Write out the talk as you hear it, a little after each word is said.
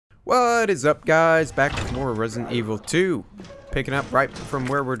What is up, guys? Back with more Resident Evil 2. Picking up right from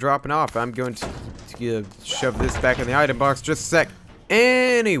where we're dropping off. I'm going to shove this back in the item box just a sec.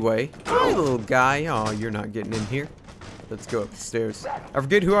 Anyway, hi little guy. Oh, you're not getting in here. Let's go up the stairs. I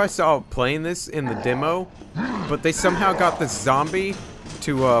forget who I saw playing this in the demo, but they somehow got this zombie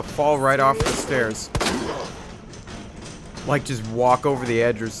to fall right off the stairs. Like just walk over the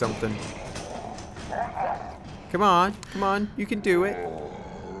edge or something. Come on, you can do it.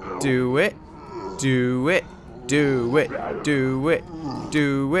 Do it. Do it. Do it. Do it.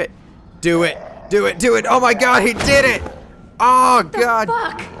 Do it. Do it. Do it. Do it. Oh my god, he did it! Oh god.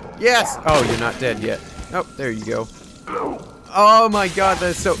 Fuck. Yes. Oh, you're not dead yet. Oh, there you go. Oh my god,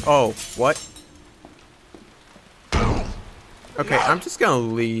 that's so... Oh, what? Okay, I'm just gonna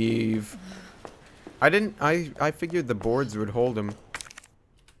leave. I figured the boards would hold him.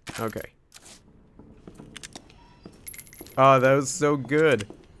 Okay. Oh, that was so good.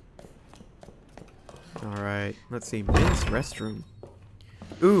 Alright, let's see. Men's restroom.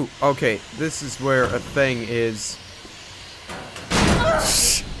 Ooh, okay. This is where a thing is.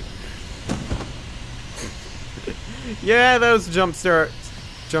 Yeah, that was a jump scare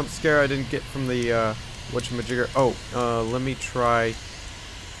I didn't get from the whatchamajigger. Oh, let me try.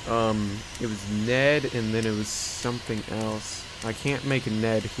 It was Ned and then it was something else. I can't make a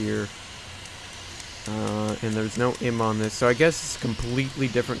Ned here. And there's no M on this, so I guess it's a completely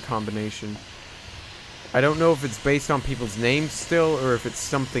different combination. I don't know if it's based on people's names still, or if it's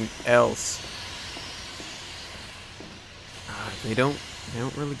something else. They don't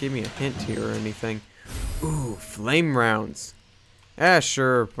really give me a hint here or anything. Ooh, flame rounds. Ah,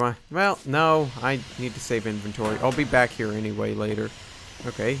 sure. Well, no, I need to save inventory. I'll be back here anyway later.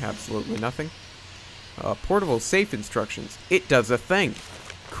 Okay, absolutely nothing. Portable safe instructions. It does a thing.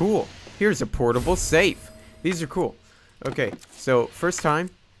 Cool. Here's a portable safe. These are cool. Okay, so first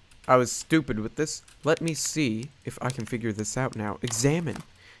time, I was stupid with this. Let me see if I can figure this out now. Examine.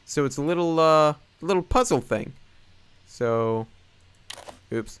 So it's a little puzzle thing. So,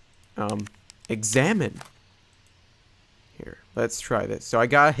 oops. Examine. Here, let's try this. So I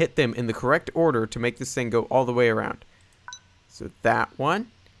gotta hit them in the correct order to make this thing go all the way around. So that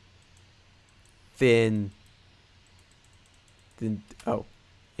one. Then, oh,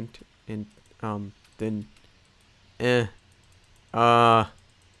 then,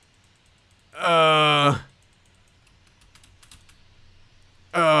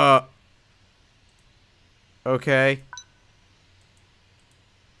 okay.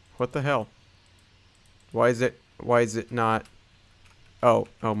 What the hell? Why is it not? Oh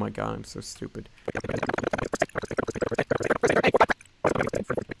my god, I'm so stupid.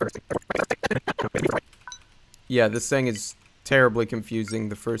 Yeah, this thing is terribly confusing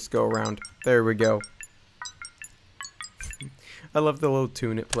the first go around. There we go. I love the little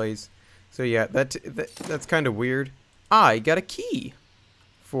tune it plays. So yeah, that's kind of weird. I got a key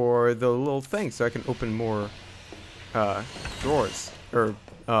for the little thing, so I can open more drawers or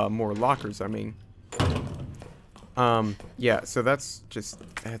more lockers. I mean, yeah. So that's just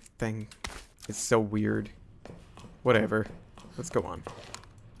that thing. It's so weird. Whatever. Let's go on.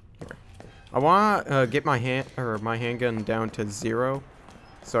 Here. I wanna get my handgun down to 0,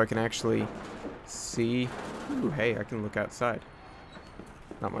 so I can actually see. Ooh, hey, I can look outside.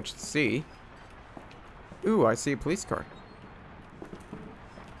 Not much to see. Ooh, I see a police car.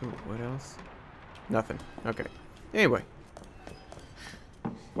 Ooh, what else? Nothing. Okay. Anyway.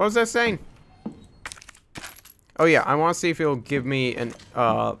 What was I saying? Oh yeah, I want to see if it'll give me an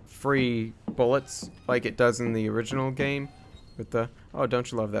free bullets like it does in the original game with the oh,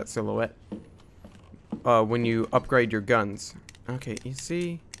 don't you love that silhouette? When you upgrade your guns. Okay, you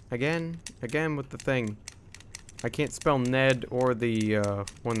see again with the thing. I can't spell Ned or the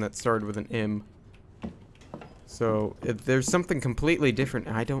one that started with an M. So if there's something completely different,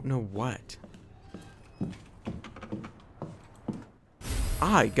 I don't know what.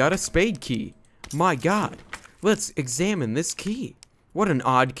 I got a spade key. My god. Let's examine this key. What an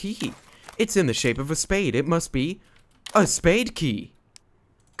odd key. It's in the shape of a spade. It must be a spade key.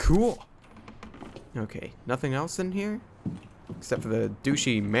 Cool. Okay, nothing else in here? Except for the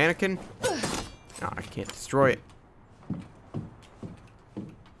douchey mannequin? Oh, I can't destroy it.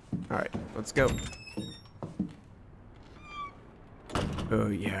 Alright, let's go. Oh,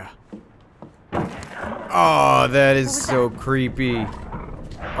 yeah. Oh, that is so creepy.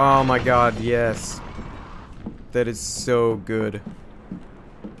 Oh my god, yes. That is so good.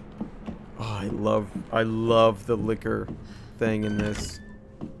 Oh, I love the liquor thing in this.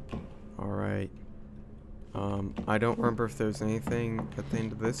 Alright. I don't remember if there's anything at the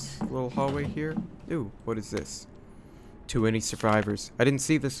end of this little hallway here. Ooh, what is this? To any survivors, I didn't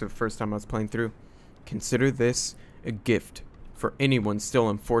see this the first time I was playing through. Consider this a gift for anyone still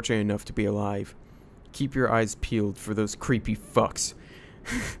unfortunate enough to be alive. Keep your eyes peeled for those creepy fucks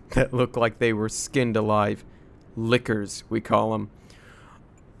that look like they were skinned alive. Lickers, we call them.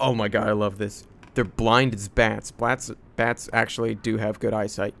 Oh my god, I love this. They're blind as bats. Bats actually do have good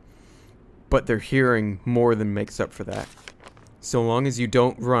eyesight, but their hearing more than makes up for that. So long as you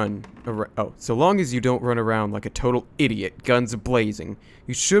don't run around like a total idiot, guns blazing,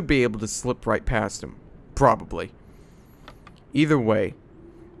 you should be able to slip right past them. Probably. Either way,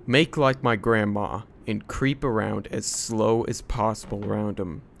 make like my grandma and creep around as slow as possible around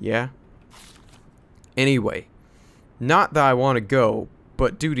them, yeah? Anyway, not that I want to go,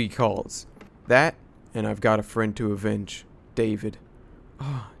 but duty calls. That, and I've got a friend to avenge. David.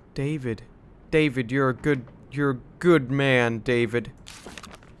 Oh, David. David, you're a good man, David.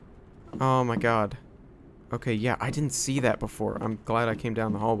 Oh my god. Okay, yeah, I didn't see that before. I'm glad I came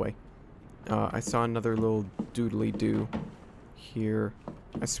down the hallway. I saw another little doodly-doo here.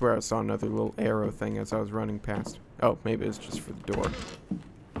 I swear I saw another little arrow thing as I was running past. Oh, maybe it's just for the door.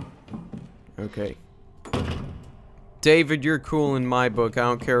 Okay. David, you're cool in my book. I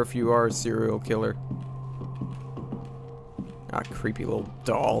don't care if you are a serial killer. Ah, creepy little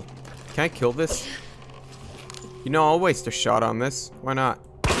doll. Can I kill this? You know, I'll waste a shot on this. Why not?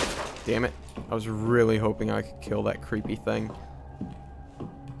 Damn it. I was really hoping I could kill that creepy thing.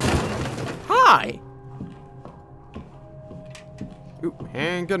 Hi! Ooh,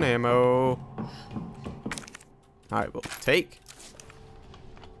 handgun ammo. I will take.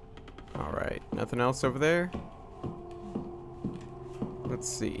 Alright, nothing else over there? Let's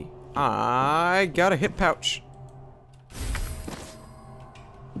see. I got a hip pouch.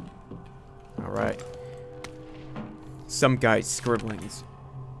 Alright. Some guy's scribblings.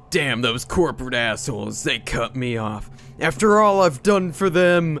 Damn those corporate assholes, they cut me off. After all I've done for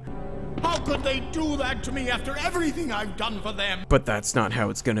them. How could they do that to me after everything I've done for them? But that's not how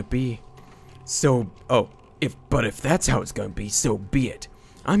it's gonna be. So, if that's how it's gonna be, so be it.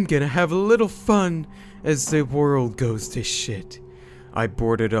 I'm gonna have a little fun as the world goes to shit. I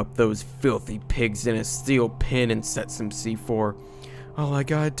boarded up those filthy pigs in a steel pen and set some C4. All I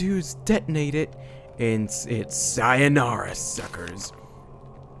gotta do is detonate it, and it's sayonara, suckers.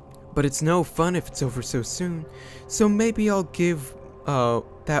 But it's no fun if it's over so soon, so maybe I'll give,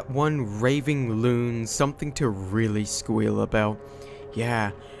 that one raving loon something to really squeal about.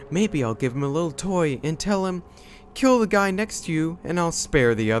 Yeah, maybe I'll give him a little toy and tell him, kill the guy next to you and I'll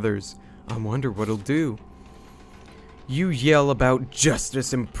spare the others. I wonder what he'll do. You yell about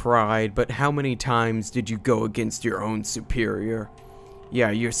justice and pride, but how many times did you go against your own superior?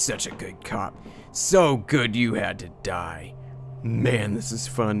 Yeah, you're such a good cop. So good you had to die. Man, this is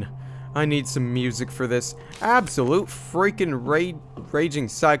fun. I need some music for this. Absolute freaking raging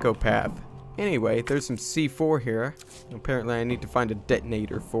psychopath. Anyway, there's some C4 here. Apparently I need to find a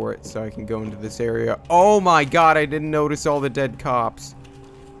detonator for it so I can go into this area. Oh my god, I didn't notice all the dead cops.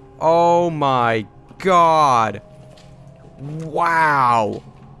 Oh my god. Wow.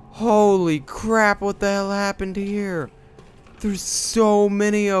 Holy crap, what the hell happened here? There's so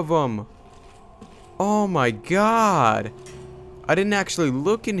many of them. Oh my god. I didn't actually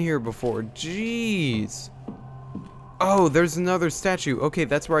look in here before. Jeez. Oh, there's another statue. Okay,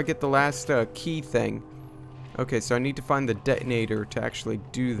 that's where I get the last key thing. Okay, so I need to find the detonator to actually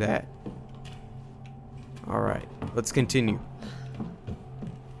do that. Alright, let's continue.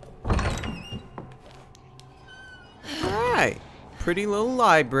 Alright, pretty little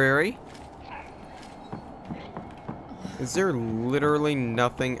library. Is there literally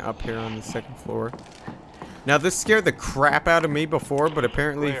nothing up here on the second floor? Now, this scared the crap out of me before, but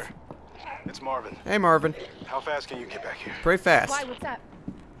apparently... Claire, it's Marvin. Hey, Marvin. How fast can you get back here? Pretty fast. Why, what's up?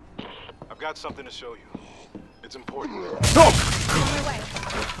 I've got something to show you. It's important. Oh!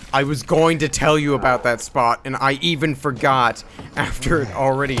 I was going to tell you about that spot, and I even forgot after it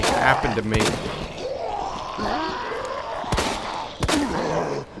already happened to me.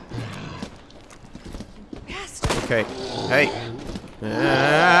 Okay. Hey.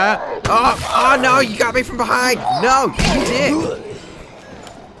 Oh no, you got me from behind! No, you dick!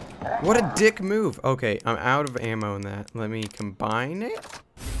 What a dick move. Okay, I'm out of ammo in that. Let me combine it.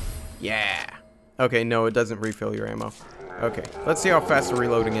 Yeah. Okay, no, it doesn't refill your ammo. Okay, let's see how fast the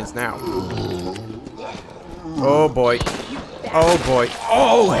reloading is now. Oh boy. Oh boy.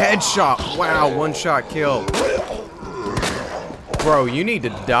 Oh, headshot! Wow, one shot kill. Bro, you need to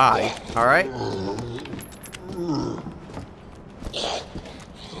die, alright?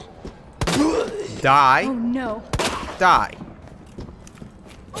 Die. Oh no. Die.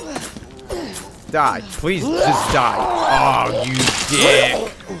 Die. Please just die. Oh, you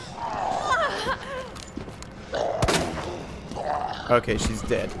dick. Okay, she's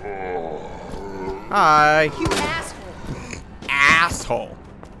dead. Hi. You asshole. Asshole.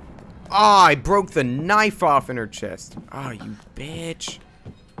 Oh, I broke the knife off in her chest. Oh, you bitch.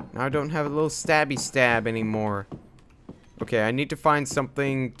 Now I don't have a little stabby stab anymore. Okay, I need to find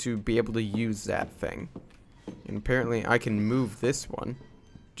something to be able to use that thing. And apparently I can move this one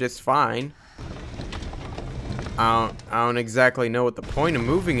just fine. I don't exactly know what the point of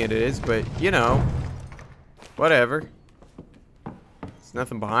moving it is, but, you know, whatever. There's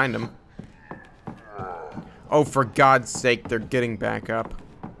nothing behind them. Oh, for God's sake, they're getting back up.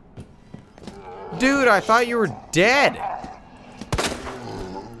 Dude, I thought you were dead.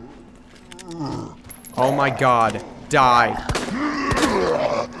 Oh my God, die.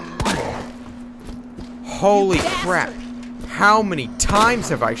 Holy crap. How many times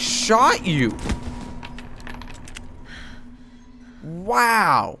have I shot you?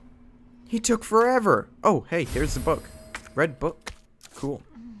 Wow. He took forever. Oh, hey, here's the book. Red book. Cool.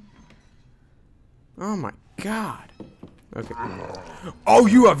 Oh my God. Okay. Oh,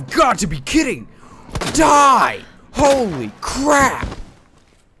 you have got to be kidding. Die. Holy crap.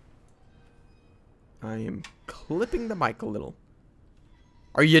 I am clipping the mic a little.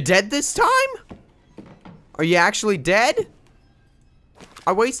 Are you dead this time? Are you actually dead?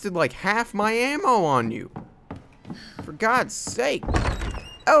 I wasted like half my ammo on you. For God's sake.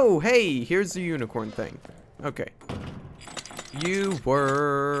 Oh, hey, here's the unicorn thing. Okay. You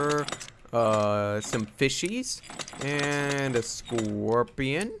were some fishies and a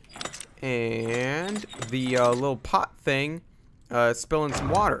scorpion and the little pot thing spilling some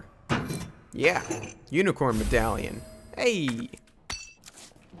water. Yeah, unicorn medallion. Hey.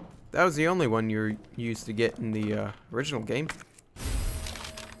 That was the only one you used to get in the original game.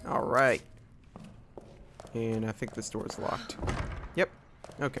 Alright. And I think this door is locked. Yep.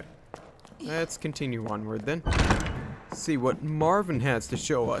 Okay. Let's continue onward then. See what Marvin has to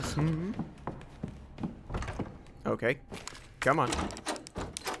show us. Okay. Come on.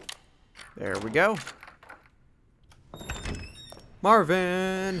 There we go.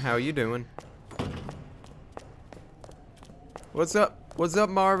 Marvin, how you doing? What's up? What's up,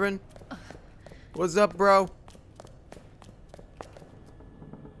 Marvin? What's up, bro?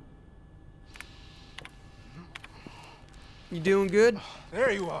 You doing good?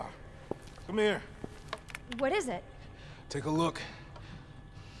 There you are. Come here. What is it? Take a look.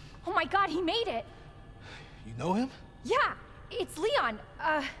 Oh my God, he made it. You know him? Yeah, it's Leon.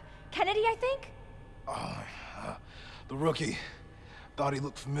 Kennedy, I think? The rookie. Thought he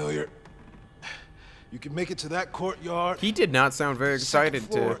looked familiar. You can make it to that courtyard. He did not sound very excited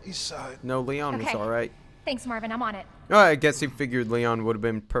Second floor, to east side. know Leon was Okay. alright. Thanks, Marvin. I'm on it. Oh, I guess he figured Leon would have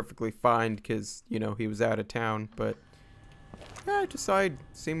been perfectly fine because, you know, he was out of town, but I decided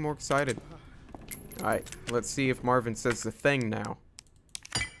seemed more excited. Alright, let's see if Marvin says the thing now.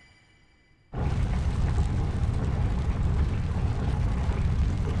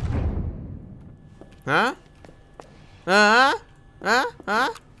 Huh?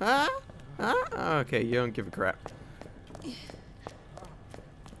 Okay, you don't give a crap.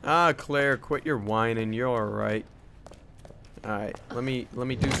 Ah, Claire, quit your whining. You're alright. Alright, let me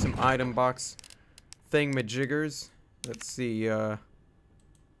do some item box thingamajiggers. Let's see, yeah,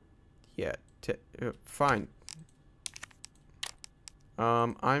 fine.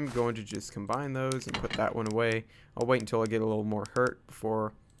 I'm going to just combine those and put that one away. I'll wait until I get a little more hurt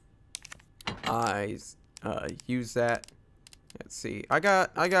before I use that. Let's see. I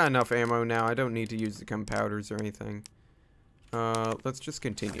got enough ammo now. I don't need to use the gunpowders or anything. Let's just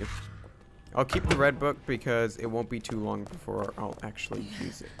continue. I'll keep the red book because it won't be too long before I'll actually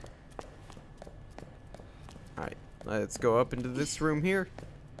use it. Alright, let's go up into this room here.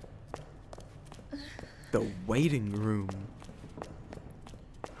 The waiting room.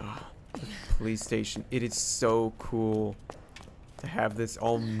 Oh, the police station. It is so cool to have this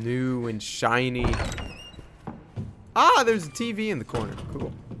all new and shiny. Ah, there's a TV in the corner.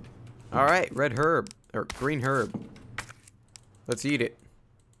 Cool. Alright, red herb. Or green herb. Let's eat it.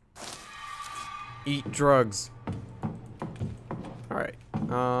 Eat drugs. Alright.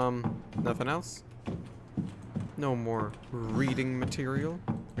 Nothing else? No more reading material.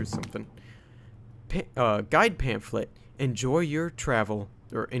 Here's something. Guide pamphlet. Enjoy your travel.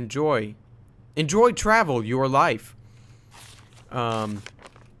 Or enjoy travel your life.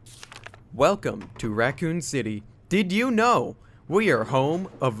 Welcome to Raccoon City. Did you know we are home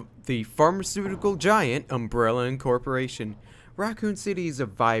of the pharmaceutical giant Umbrella Incorporation? Raccoon City is a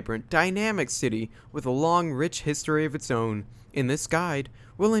vibrant, dynamic city with a long, rich history of its own. In this guide,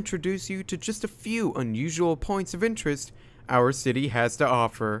 we'll introduce you to just a few unusual points of interest our city has to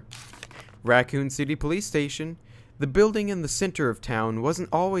offer. Raccoon City Police Station. The building in the center of town wasn't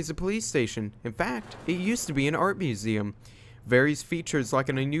always a police station. In fact, it used to be an art museum. Various features like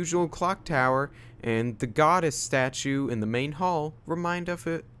an unusual clock tower and the goddess statue in the main hall remind us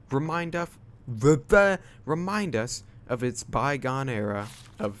of its bygone era.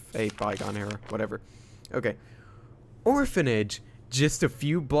 Whatever. Okay. Orphanage. Just a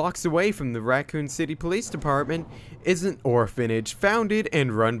few blocks away from the Raccoon City Police Department is an orphanage founded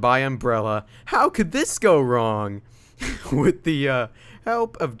and run by Umbrella. How could this go wrong? With the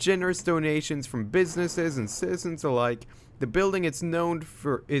help of generous donations from businesses and citizens alike, the building is known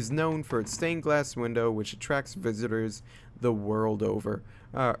for its stained glass window, which attracts visitors the world over,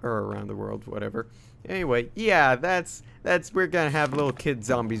 or around the world, whatever. Anyway, yeah, that's we're gonna have little kid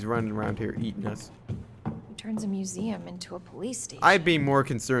zombies running around here eating us. Turns a museum into a police station. I'd be more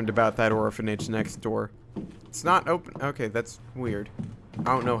concerned about that orphanage next door. It's not open. Okay, that's weird. I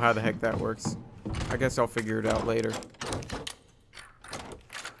don't know how the heck that works. I guess I'll figure it out later.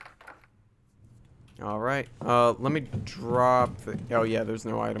 Alright, let me drop the... Oh yeah, there's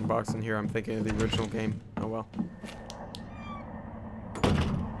no item box in here. I'm thinking of the original game. Oh well.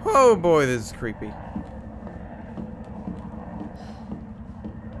 Oh boy, this is creepy.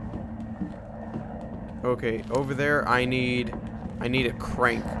 Okay, over there I need a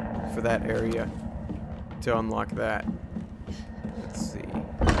crank for that area to unlock that. Let's see.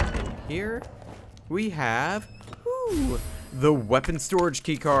 In here we have the weapon storage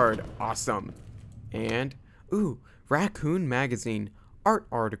key card. Awesome. And Raccoon Magazine art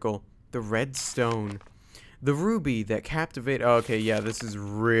article, The Red Stone. The ruby that captivated... Oh, okay, yeah, this is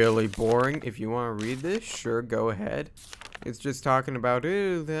really boring. If you want to read this, sure, go ahead. It's just talking about,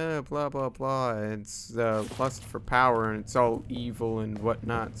 blah, blah, blah. It's lust for power, and it's all evil and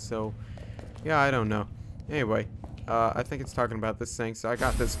whatnot. So, yeah, I don't know. Anyway, I think it's talking about this thing. So I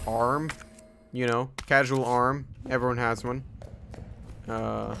got this arm. You know, casual arm. Everyone has one.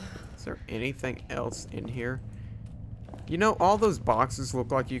 Is there anything else in here? You know, all those boxes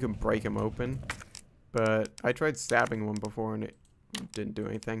look like you can break them open. But I tried stabbing one before and it didn't do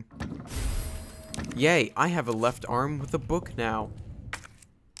anything. Yay, I have a left arm with a book now.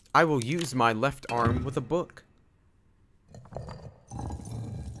 I will use my left arm with a book.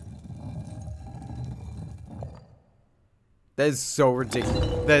 That is so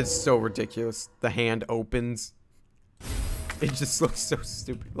ridiculous. That is so ridiculous. The hand opens. It just looks so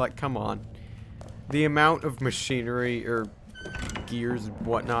stupid. Like, come on. The amount of machinery or gears and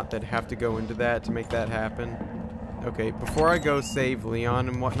whatnot that have to go into that to make that happen. Okay, before I go save Leon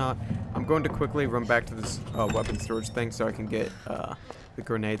and whatnot, I'm going to quickly run back to this weapon storage thing so I can get the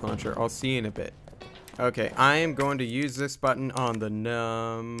grenade launcher. I'll see you in a bit. Okay, I am going to use this button on the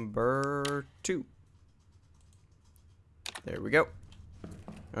number 2. There we go.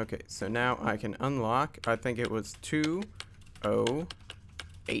 Okay, so now I can unlock, I think it was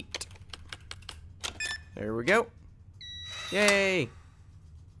 208. There we go. Yay!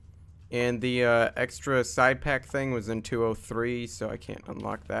 And the extra side pack thing was in 203, so I can't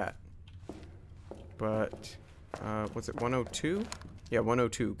unlock that. But, was it 102? Yeah,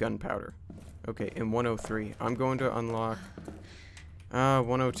 102, gunpowder. Okay, and 103. I'm going to unlock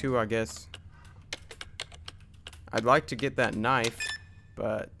 102, I guess. I'd like to get that knife,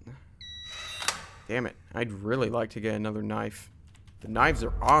 but damn it, I'd really like to get another knife. The knives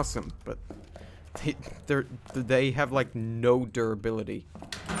are awesome, but they have like no durability.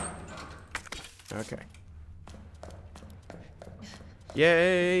 Okay.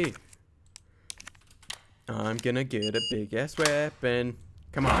 Yay! I'm gonna get a big ass weapon.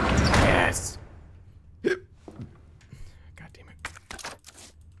 Come on. Yes! God damn it.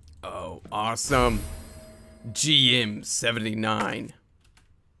 Oh, awesome. GM79.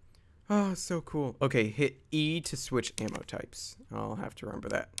 Oh, so cool. Okay, hit E to switch ammo types. I'll have to remember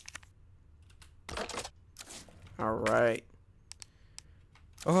that. Alright.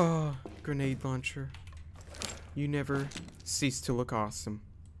 Oh, grenade launcher. You never cease to look awesome.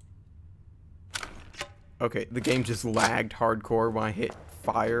 Okay, the game just lagged hardcore when I hit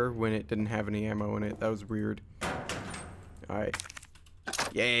fire when it didn't have any ammo in it. That was weird. Alright.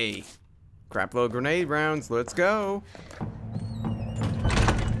 Yay. Crapload grenade rounds. Let's go.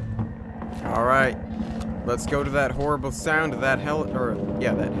 Alright. Let's go to that horrible sound of that that helicopter.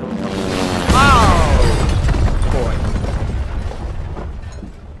 Oh! Boy.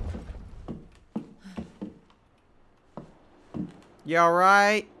 You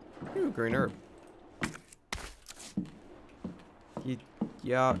alright? Ooh, green herb.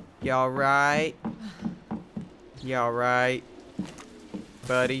 You alright? You alright?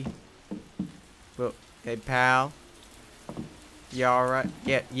 buddy? Well, hey, pal. You alright?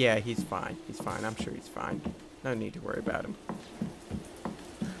 Yeah, he's fine. He's fine. I'm sure he's fine. No need to worry about him.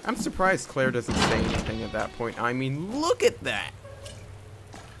 I'm surprised Claire doesn't say anything at that point. I mean, look at that!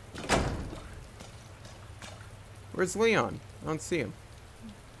 Where's Leon? I don't see him.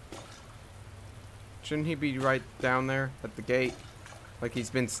 Shouldn't he be right down there at the gate? Like he's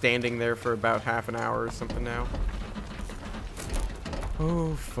been standing there for about half an hour or something now.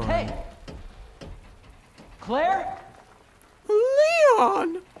 Oh, fun. Hey! Claire?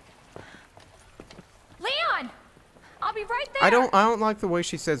 Leon! Leon! I'll be right there. I don't like the way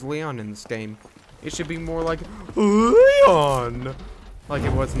she says Leon in this game. It should be more like Leon! Like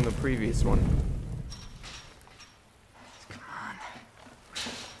it was in the previous one.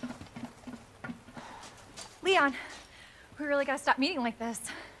 Leon, we really gotta stop meeting like this.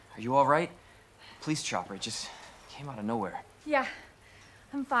 Are you alright? Police chopper, it just came out of nowhere. Yeah,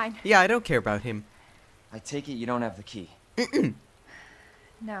 I'm fine. Yeah, I don't care about him. I take it you don't have the key.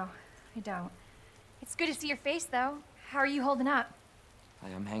 No, I don't. It's good to see your face, though. How are you holding up?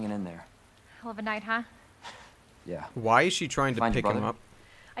 I'm hanging in there. Hell of a night, huh? Yeah. Why is she trying to Find your pick him brother? up?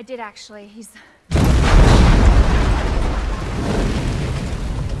 I did, actually. He's...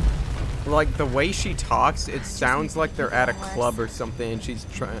 Like, the way she talks, it sounds like they're at a club or something and she's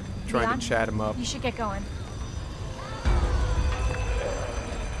trying Leon, to chat him up. You should get going.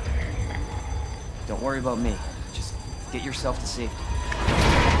 Don't worry about me. Just get yourself to safety.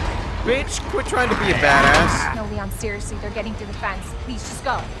 Bitch, quit trying to be a badass. No, Leon, seriously, they're getting through the fence. Please, just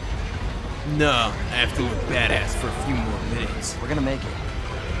go. No, I have to look badass for a few more minutes. We're gonna make it.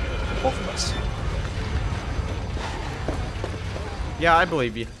 Both of us. Yeah, I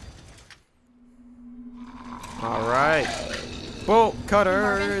believe you. Alright. Bolt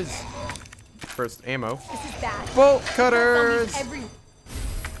cutters! First ammo. This is bad. Bolt Zombies cutters! every...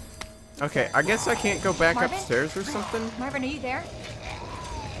 Okay, I guess I can't go back Marvin? upstairs or something. Marvin, are you there?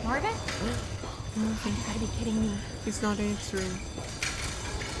 Marvin? You gotta be kidding me. He's not answering.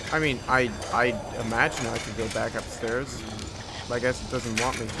 I mean, I imagine I could go back upstairs. But I guess it doesn't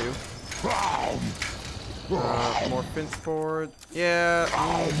want me to. More fence board. Yeah.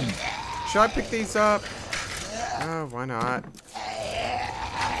 Should I pick these up? Oh, why not?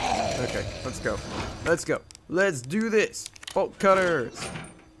 Okay, let's go. Let's go. Let's do this. Bolt cutters.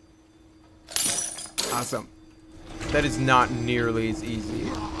 Awesome. That is not nearly as easy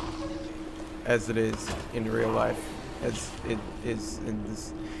as it is in real life. As it is in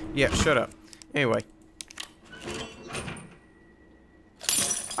this. Yeah, shut up. Anyway.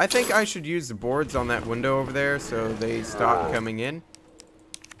 I think I should use the boards on that window over there so they stop coming in.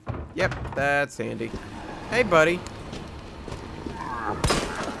 Yep, that's handy. Hey, buddy.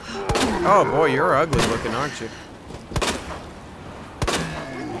 Oh, boy, you're ugly looking, aren't you?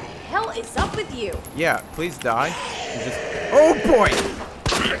 Hell is up with you? Yeah, please die. And just... Oh, boy!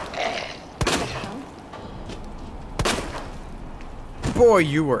 Boy,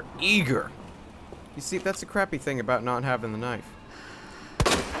 you were eager. You see, that's the crappy thing about not having the knife.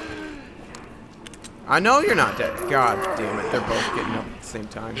 I know you're not dead. God damn it, they're both getting up at the same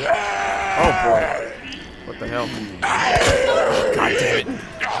time. Oh, boy. What the hell? God damn it.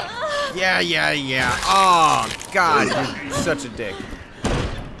 Yeah. Oh, God, you're such a dick.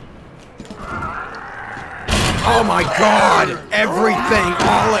 Oh, my God. Everything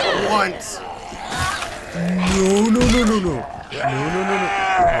all at once. No.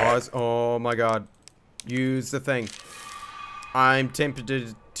 Pause. Oh, my God. Use the thing. I'm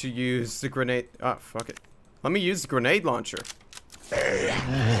tempted to use the grenade. Ah, fuck it. Let me use the grenade launcher.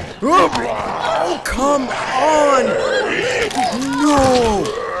 Oh, come on! No!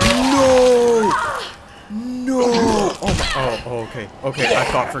 Oh, okay. I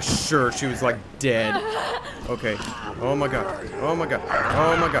thought for sure she was like dead. Okay. Oh my god.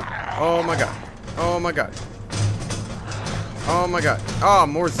 Oh,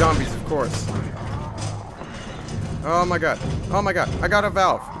 more zombies, of course. Oh my god. I got a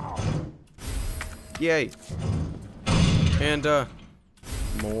valve. Yay. And,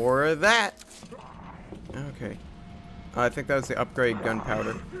 more of that. Okay. I think that was the upgrade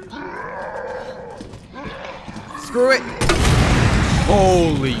gunpowder. Screw it!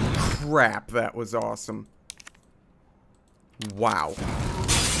 Holy crap, that was awesome. Wow.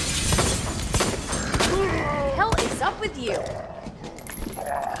 Hell is up with you?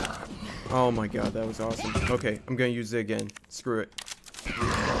 Oh my god, that was awesome. Okay, I'm gonna use it again. Screw it.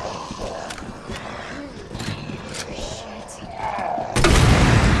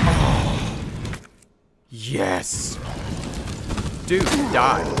 Yes! Dude,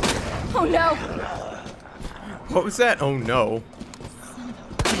 die. Oh no! What was that? Oh no.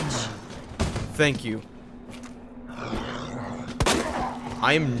 thank you.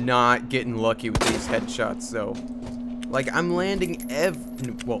 I am not getting lucky with these headshots, though. Like, I'm landing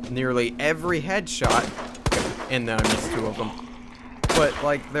nearly every headshot, and then I missed 2 of them. But,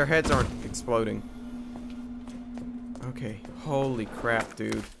 like, their heads aren't exploding. Okay, holy crap,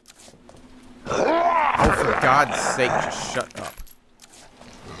 dude. Oh, for God's sake, just shut up.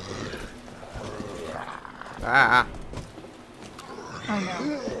 Ah. Oh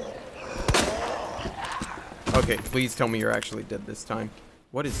no. Okay, please tell me you're actually dead this time.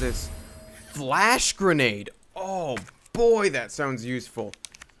 What is this? Flash grenade! Oh, boy, that sounds useful.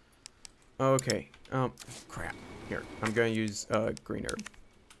 Okay, crap. Here, I'm gonna use, green herb.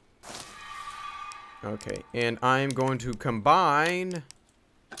 Okay, and I'm going to combine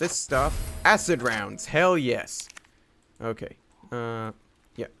this stuff. Acid rounds, hell yes. Okay, yeah,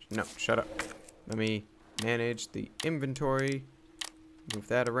 no, shut up. Let me manage the inventory. Move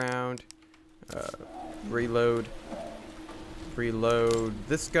that around. Reload. Reload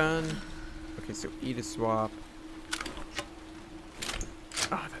this gun. Okay, so E to swap.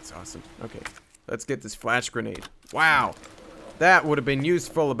 Oh, that's awesome. Okay, let's get this flash grenade. Wow, that would have been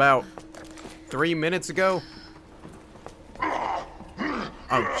useful about 3 minutes ago. Oh,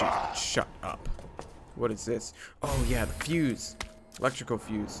 jeez, shut up. What is this? Oh, yeah, the fuse. Electrical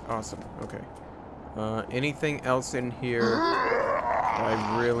fuse. Awesome. Okay. Anything else in here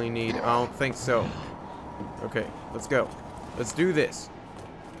I really need? I don't think so. Okay, let's go. Let's do this.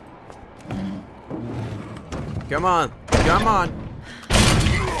 Come on. Come on.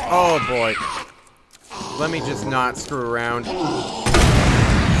 Oh, boy. Let me just not screw around.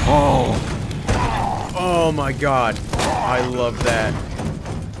 Oh. Oh, my God. I love that.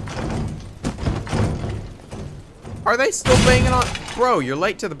 Are they still banging on? Bro, you're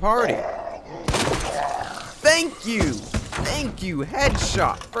late to the party. Thank you. Thank you.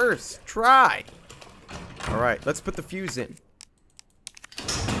 Headshot. First try. Alright, let's put the fuse in.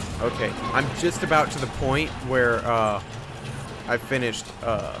 Okay, I'm just about to the point where, I finished,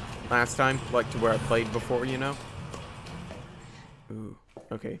 last time. Like, to where I played before, you know? Ooh,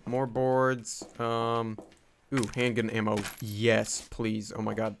 okay. More boards. Ooh, handgun ammo. Yes, please. Oh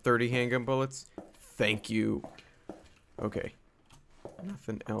my God, 30 handgun bullets? Thank you. Okay.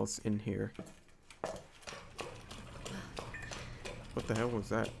 Nothing else in here. What the hell was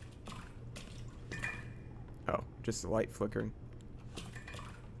that? Oh, just the light flickering.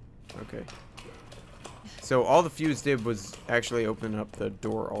 Okay. So all the fuse did was actually open up the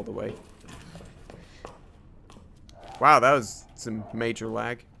door all the way. Wow, that was some major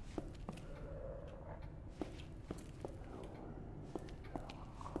lag.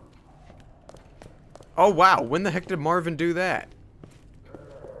 Oh wow, when the heck did Marvin do that?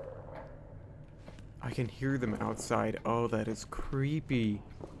 I can hear them outside. Oh, that is creepy.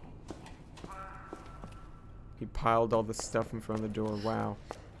 He piled all the stuff in front of the door. Wow.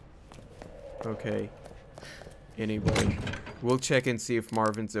 Okay. Anyway, we'll check and see if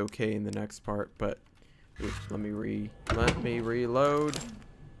Marvin's okay in the next part, but let me reload.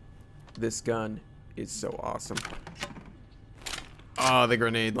 This gun is so awesome. Oh, the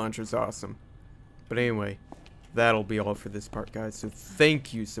grenade launcher's awesome. But anyway, that'll be all for this part, guys. So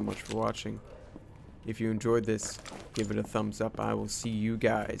thank you so much for watching. If you enjoyed this, give it a thumbs up. I will see you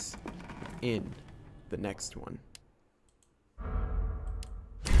guys in the next one.